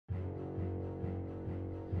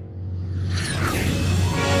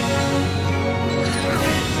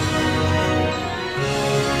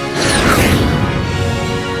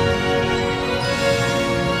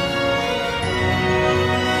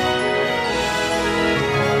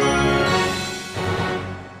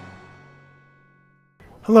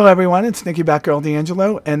Hello everyone, it's Nicky Batgirl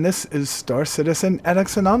D'Angelo, and this is Star Citizen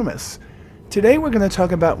edX Anonymous. Today we're going to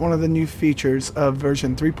talk about one of the new features of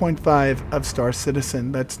version 3.5 of Star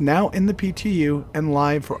Citizen that's now in the PTU and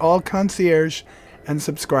live for all concierge and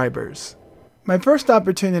subscribers. My first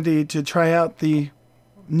opportunity to try out the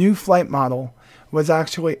new flight model was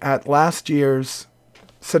actually at last year's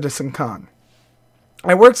CitizenCon.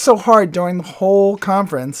 I worked so hard during the whole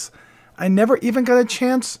conference, I never even got a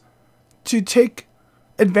chance to take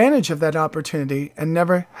advantage of that opportunity and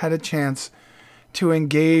never had a chance to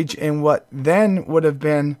engage in what then would have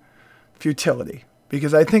been futility,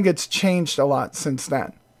 because I think it's changed a lot since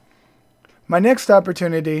then. My next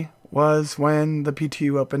opportunity was when the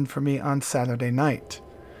PTU opened for me on Saturday night.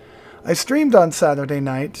 I streamed on Saturday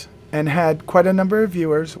night and had quite a number of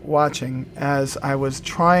viewers watching as I was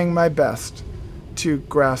trying my best to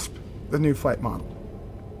grasp the new flight model.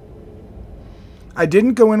 I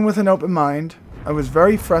didn't go in with an open mind. I was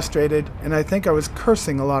very frustrated, and I think I was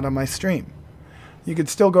cursing a lot on my stream. You could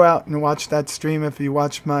still go out and watch that stream if you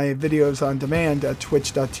watch my videos on demand at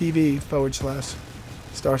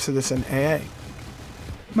twitch.tv/Star Citizen AA.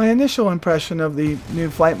 My initial impression of the new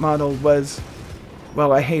flight model was,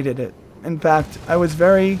 well, I hated it. In fact, I was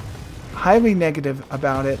very highly negative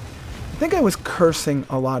about it. I think I was cursing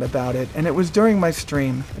a lot about it, and it was during my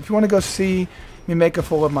stream. If you want to go see me make a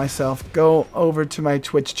fool of myself, go over to my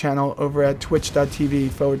Twitch channel over at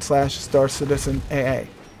twitch.tv/Star Citizen AA.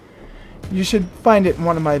 You should find it in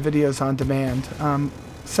one of my videos on demand.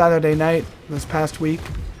 Saturday night, this past week,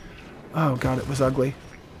 oh god, it was ugly.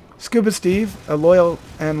 Scuba Steve, a loyal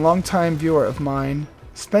and longtime viewer of mine,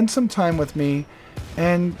 spent some time with me,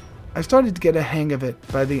 and I started to get a hang of it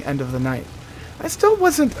by the end of the night. I still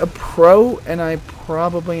wasn't a pro, and I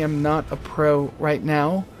probably am not a pro right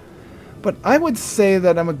now, but I would say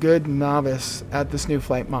that I'm a good novice at this new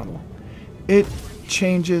flight model. It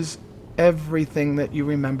changes everything that you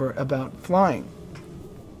remember about flying.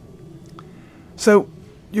 So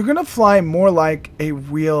you're going to fly more like a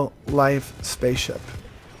real-life spaceship.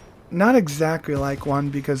 Not exactly like one,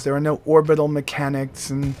 because there are no orbital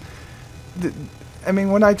mechanics. And I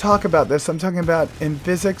mean, when I talk about this, I'm talking about in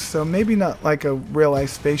physics, so maybe not like a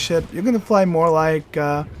real-life spaceship. You're going to fly more like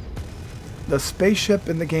the spaceship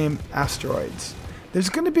in the game Asteroids. There's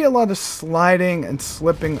going to be a lot of sliding and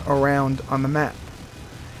slipping around on the map.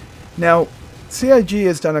 Now, CIG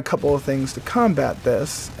has done a couple of things to combat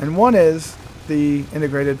this, and one is the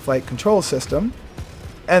integrated flight control system,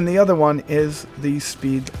 and the other one is the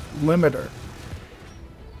speed limiter.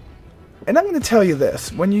 And I'm going to tell you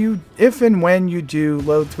this, if and when you do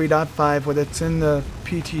load 3.5, whether it's in the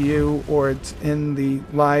PTU or it's in the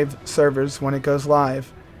live servers when it goes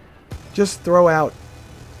live, just throw out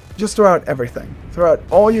everything. Throw out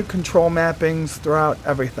all your control mappings, throw out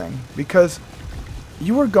everything. Because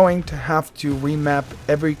you are going to have to remap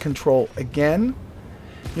every control again.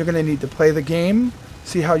 You're going to need to play the game,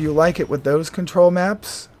 see how you like it with those control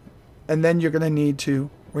maps, and then you're going to need to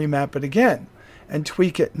remap it again and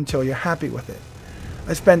tweak it until you're happy with it.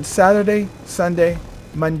 I spent Saturday, Sunday,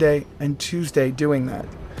 Monday, and Tuesday doing that.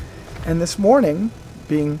 And this morning,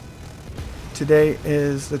 today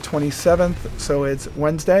is the 27th, so it's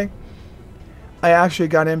Wednesday, I actually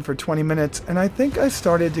got in for 20 minutes, and I think I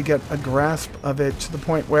started to get a grasp of it to the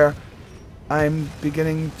point where I'm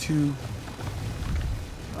beginning to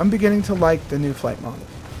like the new flight model.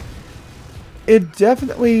 It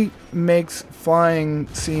definitely makes flying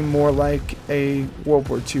seem more like a World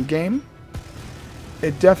War II game.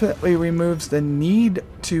 It definitely removes the need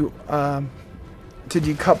to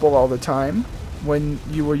decouple all the time when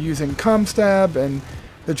you were using ComStab and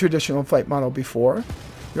the traditional flight model before.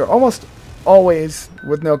 You're almost always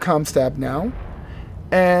with no ComStab now,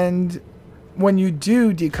 and when you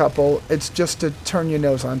do decouple, it's just to turn your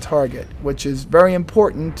nose on target, which is very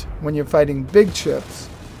important when you're fighting big ships.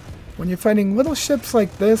 When you're fighting little ships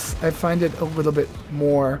like this, I find it a little bit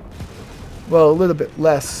more, well, a little bit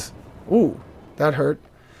less, ooh, that hurt,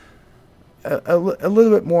 a little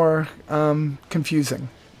bit more confusing.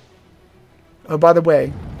 Oh, by the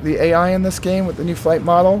way, the AI in this game with the new flight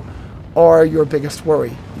model are your biggest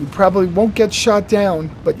worry. You probably won't get shot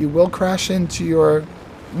down, but you will crash into your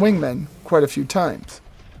wingmen quite a few times.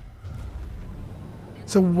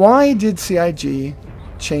 So why did CIG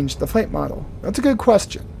change the flight model? That's a good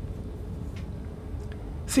question.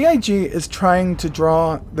 CIG is trying to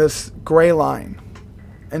draw this gray line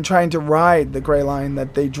and trying to ride the gray line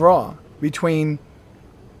that they draw between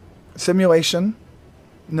simulation,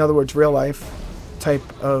 in other words, real life type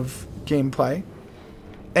of gameplay,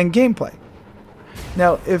 and gameplay.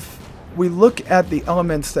 Now, if we look at the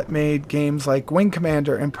elements that made games like Wing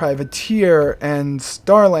Commander and Privateer and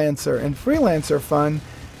Star Lancer and Freelancer fun,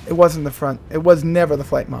 it wasn't the front. It was never the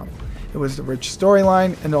flight model. It was the rich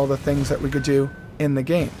storyline and all the things that we could do in the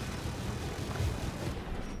game.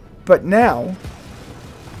 But now,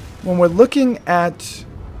 when we're looking at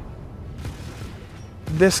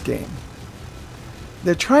this game,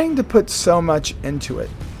 they're trying to put so much into it,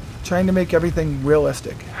 trying to make everything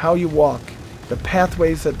realistic. How you walk, the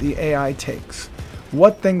pathways that the AI takes,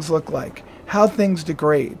 what things look like, how things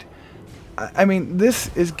degrade. I mean,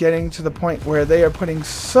 this is getting to the point where they are putting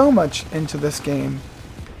so much into this game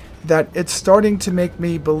that it's starting to make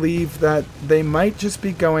me believe that they might just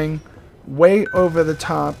be going way over the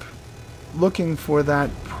top, looking for that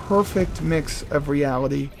perfect mix of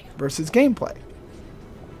reality versus gameplay.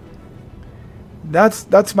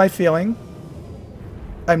 That's my feeling.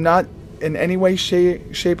 I'm not in any way,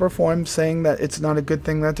 shape, or form saying that it's not a good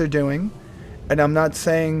thing that they're doing, and I'm not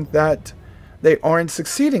saying that they aren't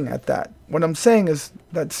succeeding at that. What I'm saying is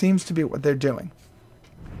that seems to be what they're doing.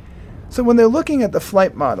 So when they're looking at the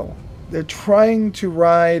flight model, they're trying to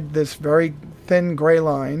ride this very thin gray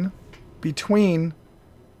line between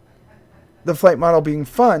the flight model being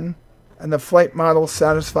fun and the flight model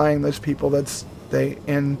satisfying those people that stay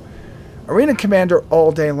in Arena Commander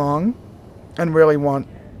all day long and really want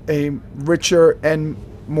a richer and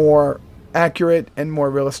more accurate and more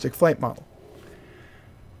realistic flight model.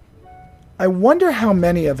 I wonder how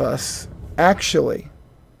many of us actually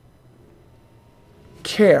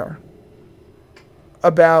care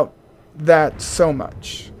about that so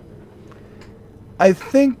much. I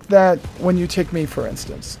think that when you take me, for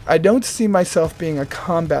instance, I don't see myself being a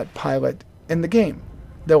combat pilot in the game,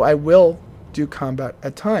 though I will do combat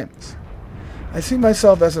at times. I see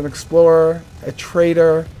myself as an explorer, a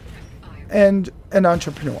trader, and an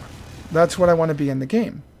entrepreneur. That's what I want to be in the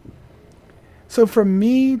game. So for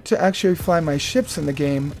me to actually fly my ships in the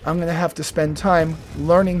game, I'm going to have to spend time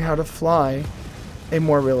learning how to fly a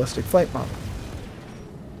more realistic flight model.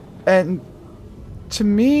 And to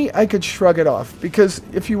me, I could shrug it off, because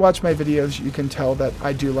if you watch my videos, you can tell that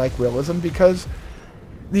I do like realism, because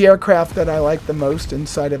the aircraft that I like the most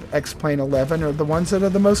inside of X-Plane 11 are the ones that are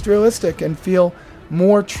the most realistic and feel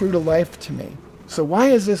more true to life to me. So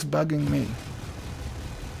why is this bugging me?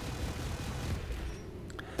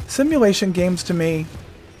 Simulation games to me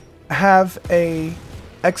have a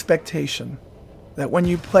expectation that when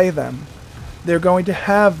you play them, they're going to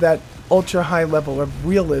have that ultra high level of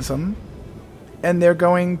realism, and they're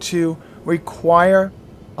going to require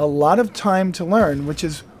a lot of time to learn, which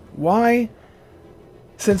is why,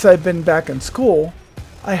 since I've been back in school,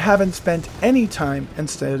 I haven't spent any time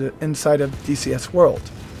inside of DCS World,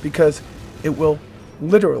 because it will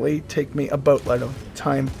literally take me a boatload of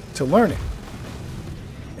time to learn it.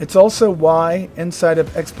 It's also why inside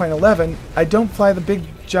of X-Plane 11 I don't fly the big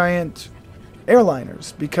giant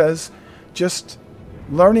airliners, because just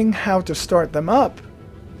learning how to start them up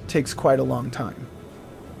takes quite a long time.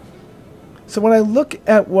 So when I look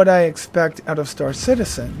at what I expect out of Star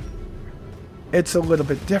Citizen, it's a little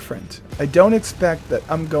bit different. I don't expect that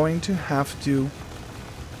I'm going to have to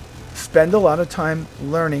spend a lot of time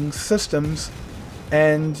learning systems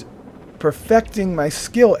and perfecting my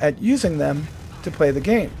skill at using them to play the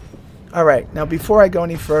game. Alright, now before I go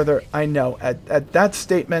any further, I know at that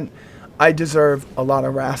statement I deserve a lot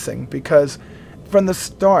of harassing, because from the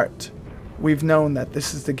start we've known that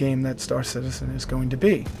this is the game that Star Citizen is going to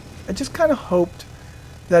be. I just kind of hoped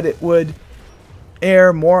that it would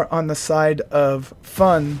err more on the side of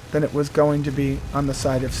fun than it was going to be on the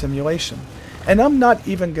side of simulation. And I'm not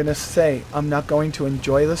even going to say I'm not going to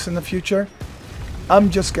enjoy this in the future. I'm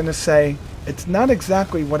just going to say it's not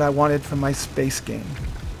exactly what I wanted from my space game.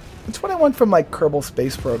 It's what I want from my Kerbal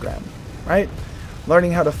Space Program, right?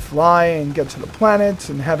 Learning how to fly and get to the planets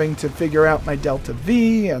and having to figure out my delta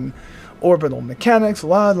V and orbital mechanics,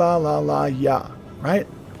 la la la la ya, right?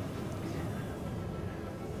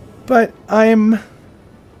 But I'm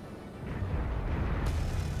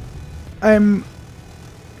at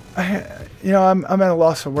a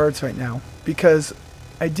loss of words right now, because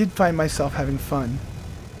I did find myself having fun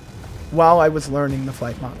while I was learning the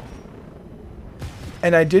flight model.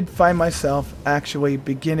 And I did find myself actually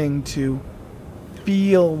beginning to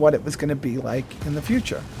feel what it was going to be like in the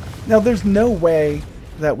future. Now, there's no way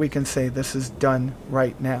that we can say this is done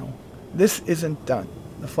right now. This isn't done.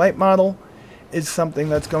 The flight model is something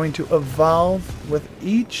that's going to evolve with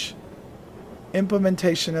each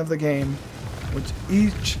implementation of the game, with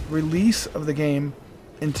each release of the game,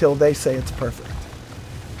 until they say it's perfect.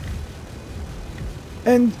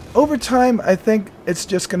 And over time, I think it's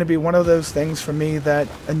just going to be one of those things for me that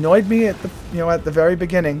annoyed me at the very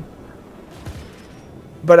beginning,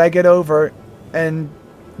 but I get over and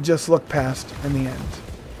just look past in the end.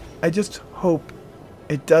 I just hope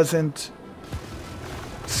it doesn't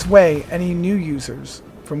sway any new users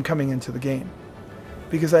from coming into the game,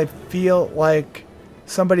 because I feel like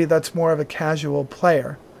somebody that's more of a casual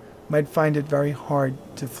player might find it very hard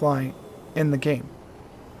to fly in the game.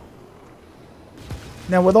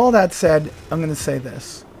 Now, with all that said, I'm going to say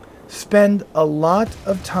this. Spend a lot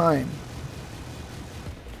of time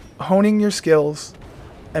honing your skills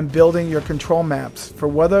and building your control maps for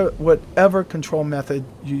whatever control method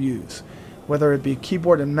you use. Whether it be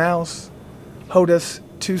keyboard and mouse, HOTAS,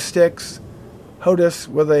 2 sticks, HOTAS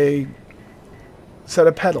with a set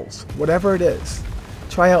of pedals, whatever it is.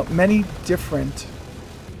 Try out many different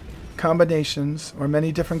combinations or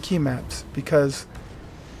many different key maps, because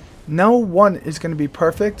no one is going to be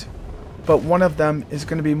perfect, but one of them is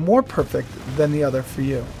going to be more perfect than the other for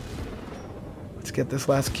you. Let's get this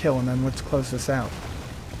last kill and then let's close this out.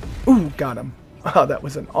 Ooh, got him. Oh, that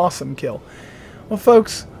was an awesome kill. Well,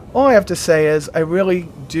 folks, all I have to say is I really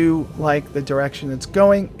do like the direction it's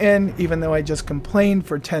going in, even though I just complained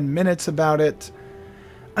for 10 minutes about it.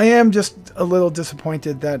 I am just a little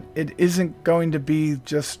disappointed that it isn't going to be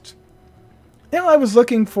just... I was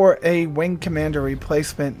looking for a Wing Commander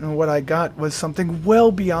replacement, and what I got was something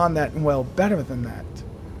well beyond that and well better than that.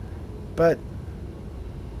 But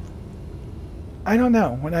I don't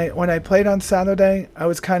know. When I played on Saturday, I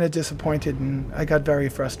was kind of disappointed and I got very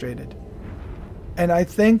frustrated. And I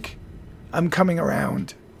think I'm coming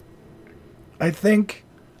around. I think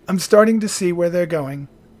I'm starting to see where they're going,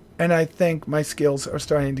 and I think my skills are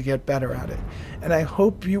starting to get better at it. And I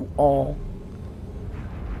hope you all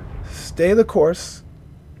stay the course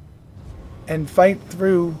and fight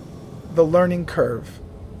through the learning curve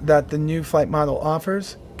that the new flight model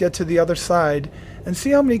offers. Get to the other side and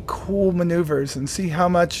see how many cool maneuvers and see how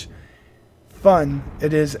much fun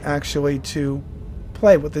it is actually to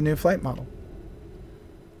play with the new flight model.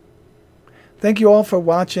 Thank you all for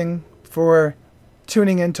watching, for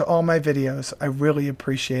tuning into all my videos. I really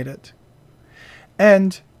appreciate it.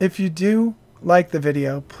 And if you do like the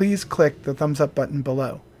video, please click the thumbs up button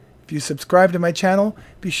below. If you subscribe to my channel,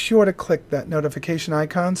 be sure to click that notification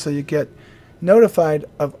icon so you get notified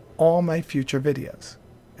of all my future videos.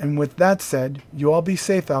 And with that said, you all be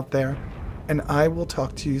safe out there, and I will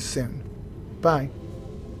talk to you soon. Bye.